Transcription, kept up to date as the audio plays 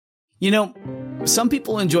You know, some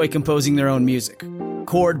people enjoy composing their own music,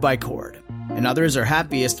 chord by chord, and others are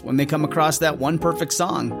happiest when they come across that one perfect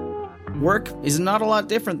song. Work is not a lot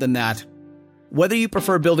different than that. Whether you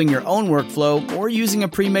prefer building your own workflow or using a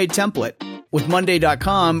pre-made template, with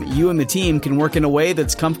Monday.com, you and the team can work in a way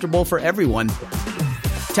that's comfortable for everyone.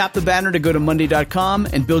 Tap the banner to go to Monday.com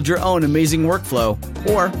and build your own amazing workflow,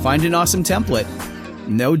 or find an awesome template.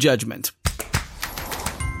 No judgment.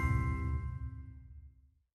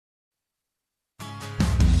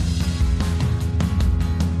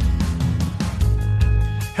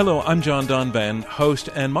 Hello, I'm John Donvan, host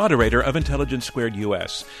and moderator of Intelligence Squared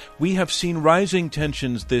US. We have seen rising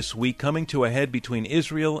tensions this week coming to a head between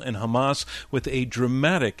Israel and Hamas with a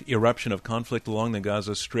dramatic eruption of conflict along the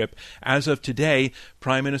Gaza Strip. As of today,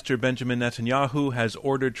 Prime Minister Benjamin Netanyahu has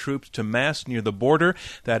ordered troops to mass near the border.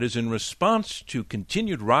 That is in response to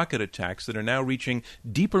continued rocket attacks that are now reaching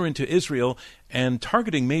deeper into Israel and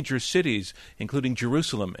targeting major cities, including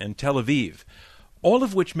Jerusalem and Tel Aviv. All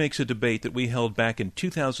of which makes a debate that we held back in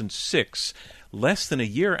 2006, less than a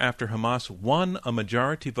year after Hamas won a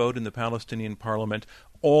majority vote in the Palestinian parliament,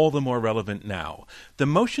 all the more relevant now. The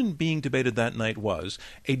motion being debated that night was,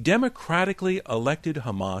 a democratically elected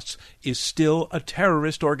Hamas is still a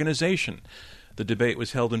terrorist organization. The debate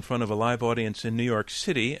was held in front of a live audience in New York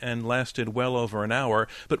City and lasted well over an hour,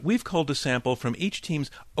 but we've culled a sample from each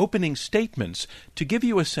team's opening statements to give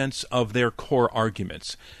you a sense of their core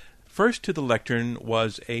arguments. First to the lectern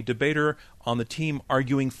was a debater on the team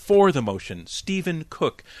arguing for the motion, Stephen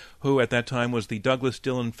Cook, who at that time was the Douglas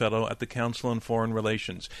Dillon Fellow at the Council on Foreign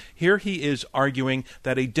Relations. Here he is arguing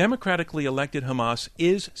that a democratically elected Hamas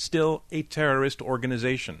is still a terrorist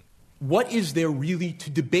organization. What is there really to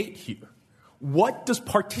debate here? What does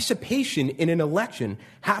participation in an election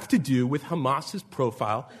have to do with Hamas's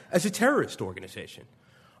profile as a terrorist organization?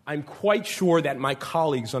 I'm quite sure that my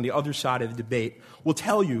colleagues on the other side of the debate will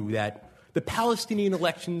tell you that the Palestinian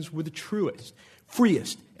elections were the truest,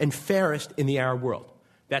 freest, and fairest in the Arab world.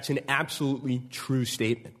 That's an absolutely true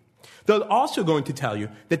statement. They're also going to tell you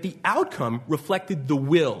that the outcome reflected the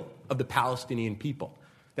will of the Palestinian people.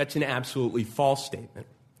 That's an absolutely false statement.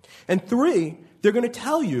 And three, they're going to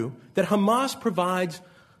tell you that Hamas provides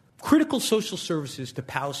critical social services to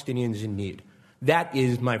Palestinians in need. That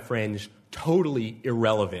is, my friends, totally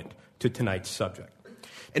irrelevant to tonight's subject.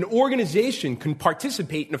 An organization can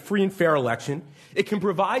participate in a free and fair election. It can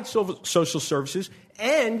provide social services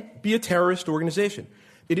and be a terrorist organization.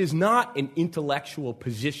 It is not an intellectual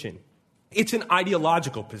position. It's an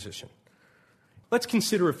ideological position. Let's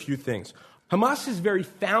consider a few things. Hamas's very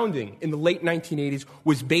founding in the late 1980s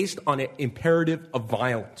was based on an imperative of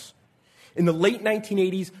violence. In the late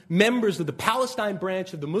 1980s, members of the Palestine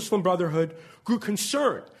branch of the Muslim Brotherhood grew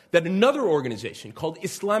concerned that another organization called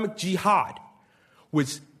Islamic Jihad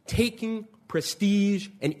was taking prestige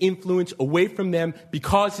and influence away from them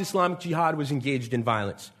because Islamic Jihad was engaged in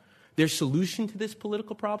violence. Their solution to this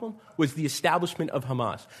political problem was the establishment of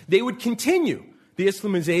Hamas. They would continue the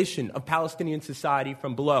Islamization of Palestinian society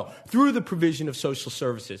from below through the provision of social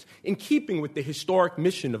services, in keeping with the historic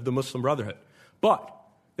mission of the Muslim Brotherhood. But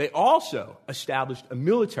they also established a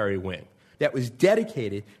military wing that was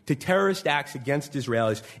dedicated to terrorist acts against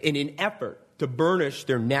Israelis in an effort to burnish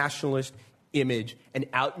their nationalist image and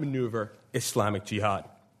outmaneuver Islamic Jihad.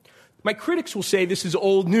 My critics will say this is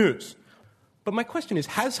old news. But my question is,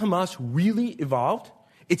 has Hamas really evolved?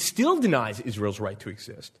 It still denies Israel's right to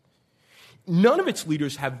exist. None of its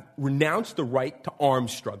leaders have renounced the right to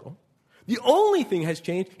arms struggle. The only thing has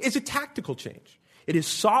changed is a tactical change. It has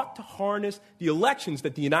sought to harness the elections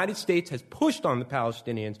that the United States has pushed on the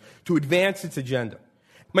Palestinians to advance its agenda.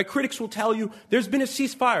 My critics will tell you there's been a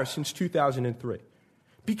ceasefire since 2003.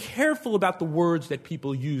 Be careful about the words that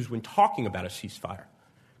people use when talking about a ceasefire.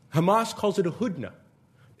 Hamas calls it a hudna.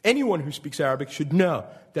 Anyone who speaks Arabic should know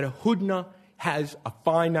that a hudna has a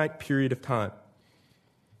finite period of time.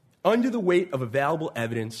 Under the weight of available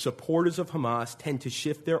evidence, supporters of Hamas tend to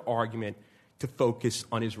shift their argument to focus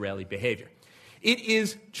on Israeli behavior. It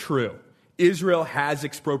is true. Israel has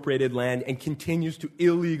expropriated land and continues to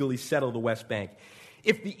illegally settle the West Bank.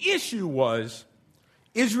 If the issue was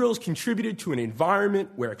Israel's contributed to an environment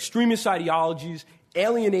where extremist ideologies,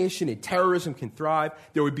 alienation, and terrorism can thrive,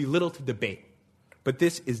 there would be little to debate. But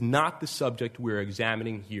this is not the subject we're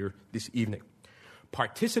examining here this evening.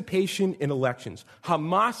 Participation in elections,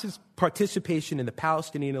 Hamas's participation in the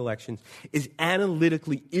Palestinian elections, is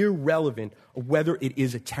analytically irrelevant of whether it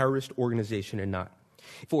is a terrorist organization or not.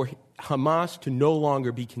 For Hamas to no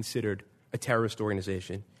longer be considered a terrorist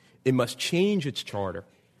organization, it must change its charter,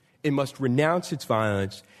 it must renounce its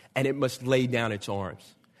violence, and it must lay down its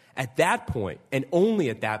arms. At that point, and only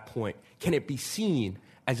at that point, can it be seen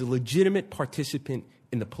as a legitimate participant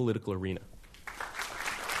in the political arena.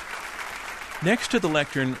 Next to the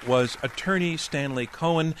lectern was attorney Stanley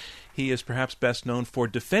Cohen. He is perhaps best known for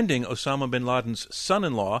defending Osama bin Laden's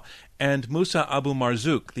son-in-law and Musa Abu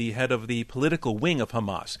Marzouk, the head of the political wing of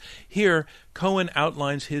Hamas. Here, Cohen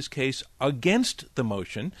outlines his case against the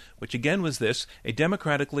motion, which again was this: a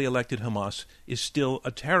democratically elected Hamas is still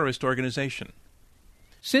a terrorist organization.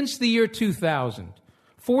 Since the year 2000,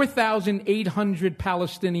 4,800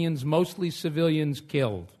 Palestinians, mostly civilians,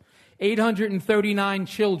 killed. 839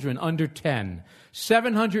 children under 10,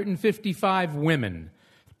 755 women,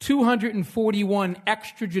 241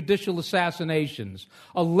 extrajudicial assassinations,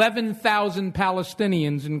 11,000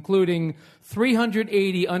 Palestinians, including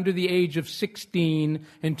 380 under the age of 16,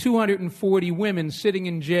 and 240 women sitting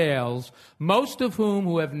in jails, most of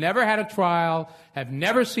whom have never had a trial, have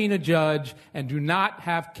never seen a judge, and do not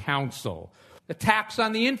have counsel. Attacks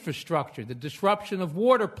on the infrastructure, the disruption of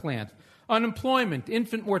water plants, unemployment,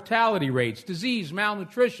 infant mortality rates, disease,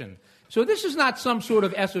 malnutrition. So this is not some sort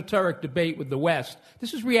of esoteric debate with the West.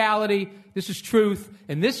 This is reality, this is truth,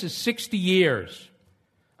 and this is 60 years.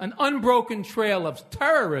 An unbroken trail of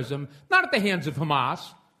terrorism, not at the hands of Hamas,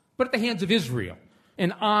 but at the hands of Israel.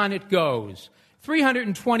 And on it goes.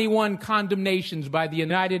 321 condemnations by the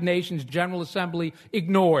United Nations General Assembly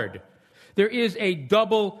ignored. There is a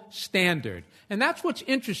double standard. And that's what's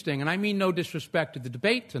interesting, and I mean no disrespect to the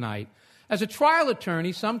debate tonight. As a trial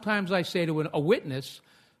attorney, sometimes I say to a witness,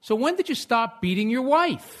 "So when did you stop beating your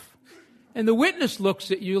wife?" And the witness looks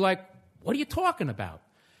at you like, "What are you talking about?"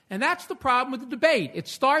 And that's the problem with the debate. It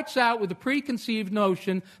starts out with a preconceived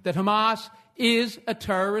notion that Hamas is a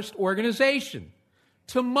terrorist organization.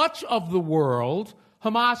 To much of the world,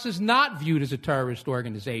 Hamas is not viewed as a terrorist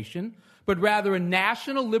organization, but rather a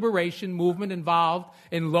national liberation movement involved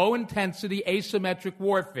in low-intensity asymmetric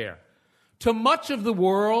warfare. To much of the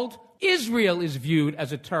world, Israel is viewed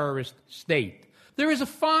as a terrorist state. There is a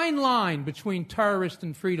fine line between terrorist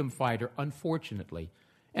and freedom fighter, unfortunately,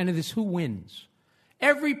 and it is who wins.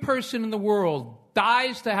 Every person in the world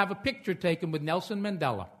dies to have a picture taken with Nelson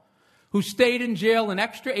Mandela, who stayed in jail an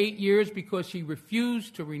extra 8 years because he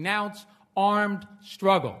refused to renounce armed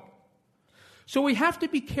struggle. So we have to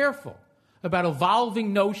be careful about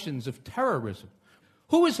evolving notions of terrorism.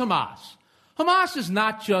 Who is Hamas? Hamas is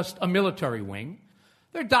not just a military wing.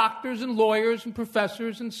 They're doctors and lawyers and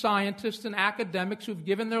professors and scientists and academics who've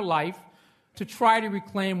given their life to try to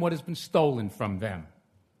reclaim what has been stolen from them.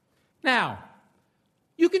 Now,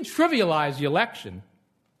 you can trivialize the election,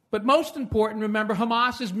 but most important, remember,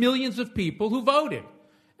 Hamas is millions of people who voted,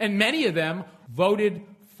 and many of them voted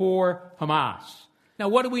for Hamas. Now,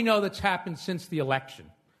 what do we know that's happened since the election?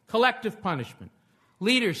 Collective punishment,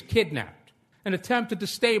 leaders kidnapped, an attempt to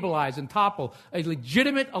destabilize and topple a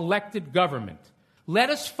legitimate elected government. Let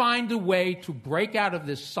us find a way to break out of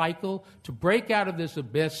this cycle, to break out of this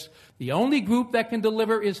abyss. The only group that can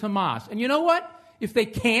deliver is Hamas. And you know what? If they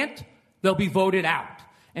can't, they'll be voted out.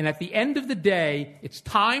 And at the end of the day, it's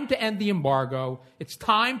time to end the embargo. It's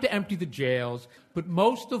time to empty the jails. But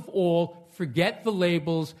most of all, forget the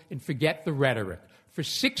labels and forget the rhetoric. For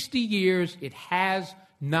 60 years, it has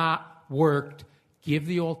not worked. Give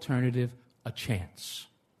the alternative a chance.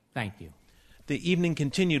 Thank you. The evening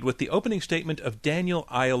continued with the opening statement of Daniel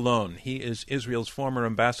Ayalon. He is Israel's former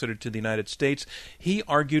ambassador to the United States. He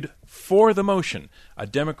argued for the motion. A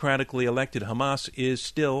democratically elected Hamas is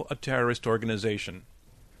still a terrorist organization.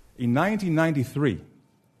 In 1993,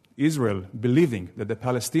 Israel, believing that the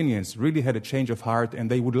Palestinians really had a change of heart and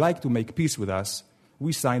they would like to make peace with us,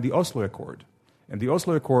 we signed the Oslo Accord. And the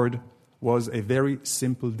Oslo Accord was a very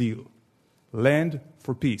simple deal. Land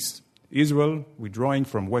for peace. Israel withdrawing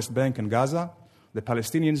from West Bank and Gaza, the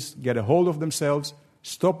Palestinians get a hold of themselves,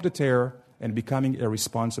 stop the terror, and becoming a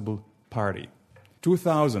responsible party.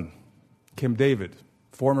 2000, Camp David,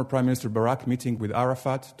 former Prime Minister Barak meeting with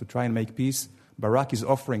Arafat to try and make peace. Barak is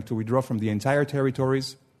offering to withdraw from the entire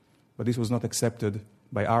territories, but this was not accepted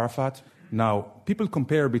by Arafat. Now, people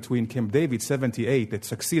compare between Camp David 78 that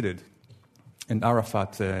succeeded and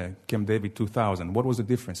Arafat Camp David 2000. What was the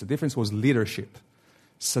difference? The difference was leadership.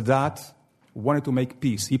 Sadat wanted to make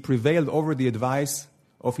peace. He prevailed over the advice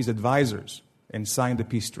of his advisors and signed the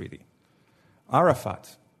peace treaty.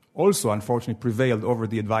 Arafat also, unfortunately, prevailed over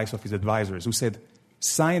the advice of his advisors, who said,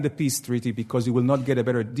 sign the peace treaty because you will not get a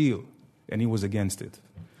better deal. And he was against it.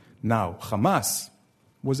 Now, Hamas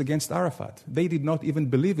was against Arafat. They did not even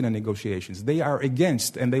believe in the negotiations. They are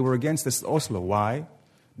against, and they were against this Oslo. Why?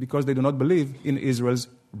 Because they do not believe in Israel's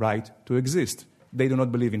right to exist. They do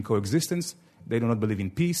not believe in coexistence. They do not believe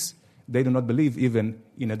in peace. they do not believe even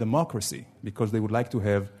in a democracy because they would like to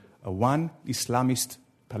have a one Islamist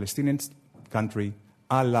Palestinian country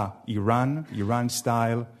a la Iran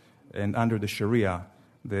style, and under the Sharia,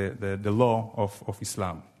 the law of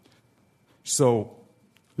Islam. So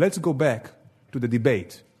let's go back to the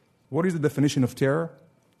debate. What is the definition of terror?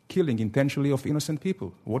 Killing intentionally of innocent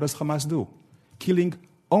people. What does Hamas do? Killing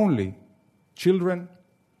only children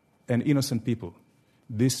and innocent people.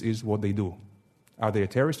 This is what they do. Are they a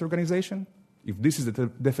terrorist organization? If this is the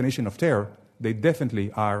definition of terror, they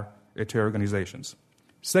definitely are a terror organization.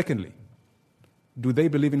 Secondly, do they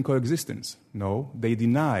believe in coexistence? No, they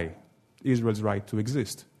deny Israel's right to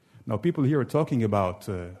exist. Now, people here are talking about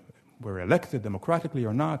we're elected democratically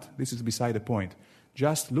or not. This is beside the point.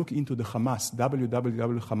 Just look into the Hamas,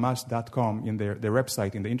 www.hamas.com, in their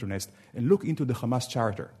website in the internet, and look into the Hamas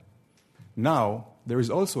charter. Now, there is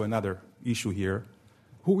also another issue here.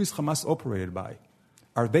 Who is Hamas operated by?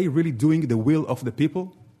 Are they really doing the will of the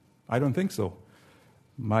people? I don't think so.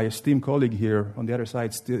 My esteemed colleague here on the other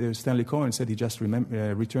side, Stanley Cohen, said he just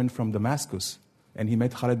returned from Damascus, and he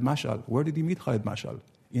met Khaled Mashal. Where did he meet Khaled Mashal?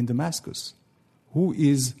 In Damascus. Who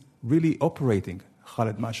is really operating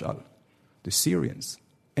Khaled Mashal? The Syrians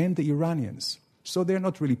and the Iranians. So they're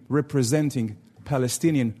not really representing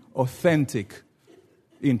Palestinian authentic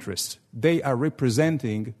interests. They are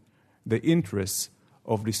representing the interests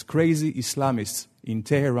of these crazy Islamists in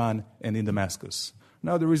Tehran and in Damascus.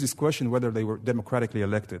 Now there is this question whether they were democratically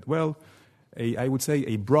elected. Well, I would say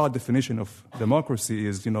a broad definition of democracy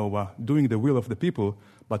is, doing the will of the people,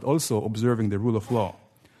 but also observing the rule of law.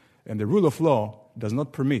 And the rule of law does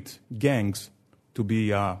not permit gangs to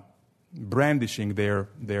be brandishing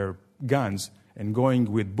their guns and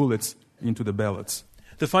going with bullets into the ballots.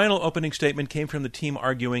 The final opening statement came from the team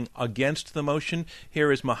arguing against the motion.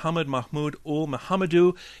 Here is Mohammed Mahmoud Ul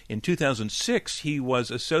Mohammedou. In 2006, he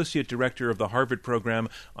was Associate Director of the Harvard Program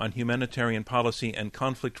on Humanitarian Policy and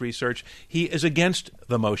Conflict Research. He is against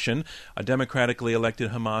the motion. A democratically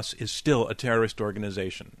elected Hamas is still a terrorist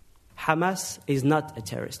organization. Hamas is not a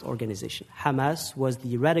terrorist organization. Hamas was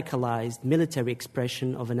the radicalized military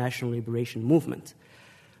expression of a national liberation movement,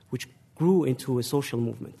 which grew into a social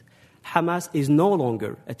movement. Hamas is no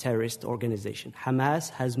longer a terrorist organization. Hamas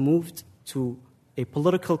has moved to a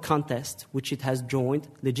political contest which it has joined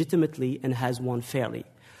legitimately and has won fairly.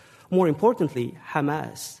 More importantly,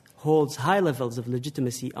 Hamas holds high levels of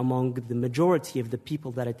legitimacy among the majority of the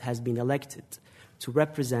people that it has been elected to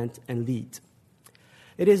represent and lead.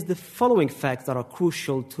 It is the following facts that are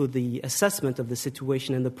crucial to the assessment of the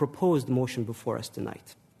situation and the proposed motion before us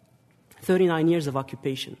tonight. 39 years of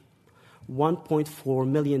occupation. 1.4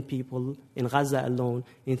 million people in Gaza alone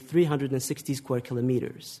in 360 square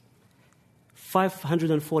kilometers.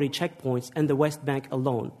 540 checkpoints in the West Bank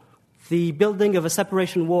alone. The building of a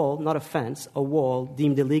separation wall, not a fence, a wall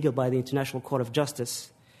deemed illegal by the International Court of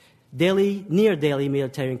Justice. Near daily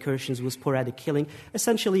military incursions with sporadic killing,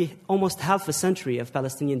 essentially almost half a century of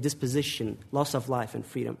Palestinian dispossession, loss of life and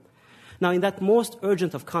freedom. Now, in that most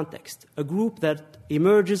urgent of context, a group that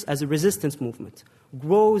emerges as a resistance movement,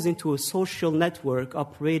 grows into a social network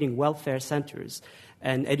operating welfare centers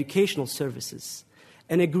and educational services,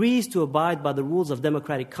 and agrees to abide by the rules of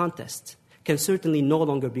democratic contest, can certainly no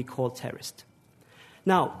longer be called terrorist.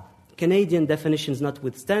 Now, Canadian definitions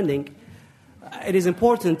notwithstanding, it is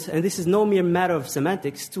important, and this is no mere matter of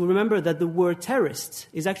semantics, to remember that the word terrorist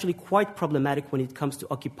is actually quite problematic when it comes to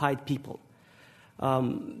occupied people.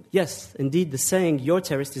 Yes, indeed, the saying, "your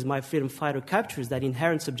terrorist is my freedom fighter," captures that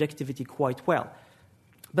inherent subjectivity quite well.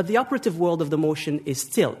 But the operative word of the motion is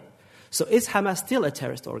still. So is Hamas still a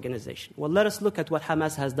terrorist organization? Well, let us look at what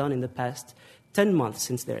Hamas has done in the past 10 months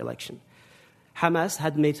since their election. Hamas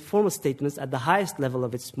had made formal statements at the highest level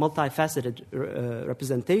of its multifaceted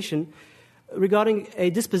representation regarding a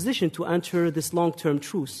disposition to enter this long-term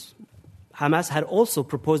truce. Hamas had also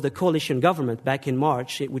proposed a coalition government back in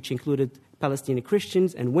March, which included Palestinian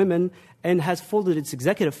Christians and women, and has folded its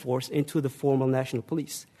executive force into the formal national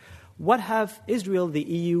police. What have Israel, the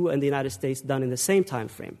EU, and the United States done in the same time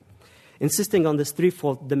frame? Insisting on this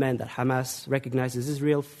threefold demand that Hamas recognizes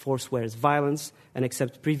Israel, forswears violence, and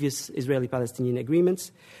accepts previous Israeli-Palestinian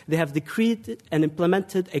agreements, they have decreed and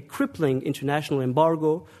implemented a crippling international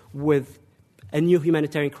embargo with a new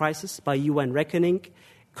humanitarian crisis by UN reckoning.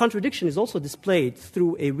 Contradiction is also displayed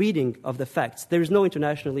through a reading of the facts. There is no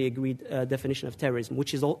internationally agreed definition of terrorism,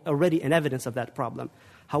 which is already an evidence of that problem.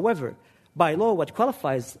 However, by law, what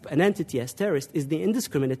qualifies an entity as terrorist is the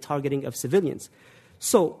indiscriminate targeting of civilians.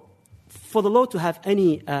 So, for the law to have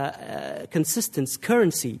any consistent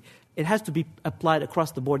currency, it has to be applied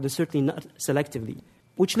across the board and certainly not selectively.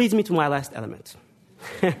 Which leads me to my last element.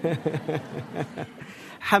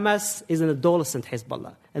 Hamas is an adolescent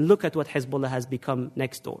Hezbollah. And look at what Hezbollah has become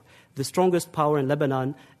next door. The strongest power in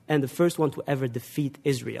Lebanon and the first one to ever defeat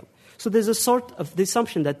Israel. So there's a sort of the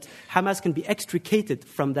assumption that Hamas can be extricated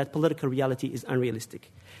from that political reality is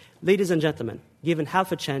unrealistic. Ladies and gentlemen, given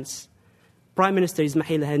half a chance, Prime Minister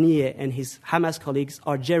Ismail Haniyeh and his Hamas colleagues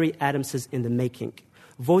are Jerry Adamses in the making.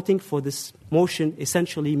 Voting for this motion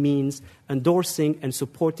essentially means endorsing and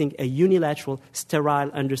supporting a unilateral,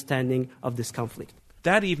 sterile understanding of this conflict.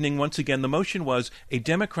 That evening, once again, the motion was a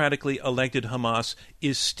democratically elected Hamas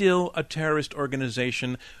is still a terrorist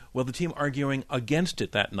organization. Well, the team arguing against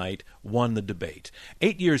it that night won the debate.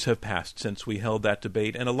 8 years have passed since we held that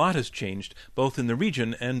debate, and a lot has changed, both in the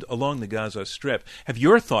region and along the Gaza Strip. Have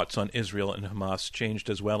your thoughts on Israel and Hamas changed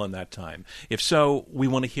as well in that time? If so, we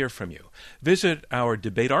want to hear from you. Visit our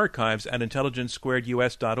debate archives at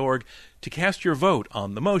intelligencesquaredus.org to cast your vote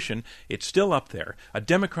on the motion. It's still up there. A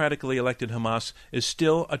democratically elected Hamas is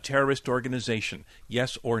still a terrorist organization,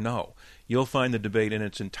 yes or no? You'll find the debate in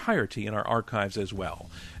its entirety in our archives as well.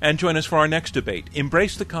 And join us for our next debate,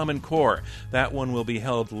 Embrace the Common Core. That one will be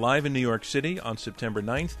held live in New York City on September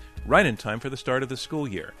 9th, right in time for the start of the school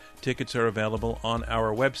year. Tickets are available on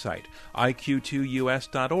our website,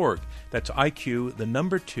 iq2us.org. That's IQ, the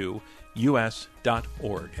number 2,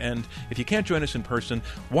 us.org. And if you can't join us in person,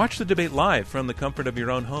 watch the debate live from the comfort of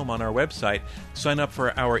your own home on our website. Sign up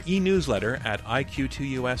for our e-newsletter at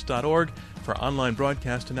iq2us.org for online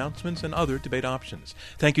broadcast announcements and other debate options.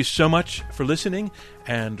 Thank you so much for listening,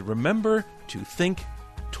 and remember to think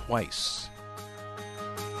twice.